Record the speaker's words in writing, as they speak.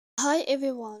Hi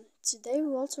everyone, today we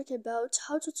will talk about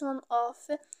how to turn off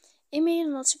email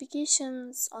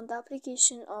notifications on the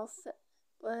application of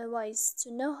Wise.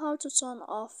 To know how to turn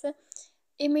off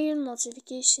email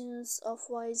notifications of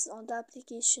Wise on the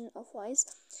application of Wise,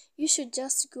 you should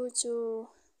just go to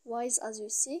Wise as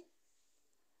you see.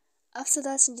 After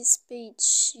that, in this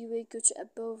page, you will go to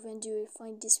above and you will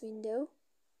find this window.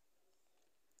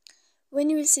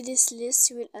 When you will see this list,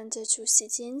 you will enter to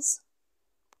settings.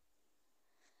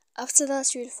 After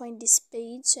that, you will find this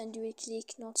page and you will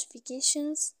click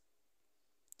notifications.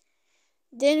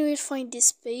 Then you will find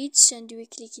this page and you will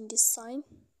click in this sign.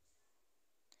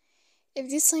 If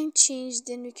this sign changed,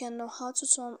 then you can know how to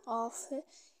turn off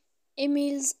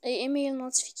email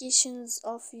notifications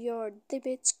of your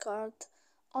debit card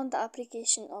on the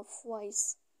application of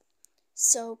Wise.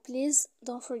 So please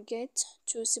don't forget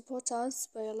to support us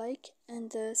by a like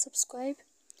and subscribe.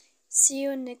 See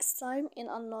you next time in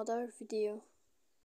another video.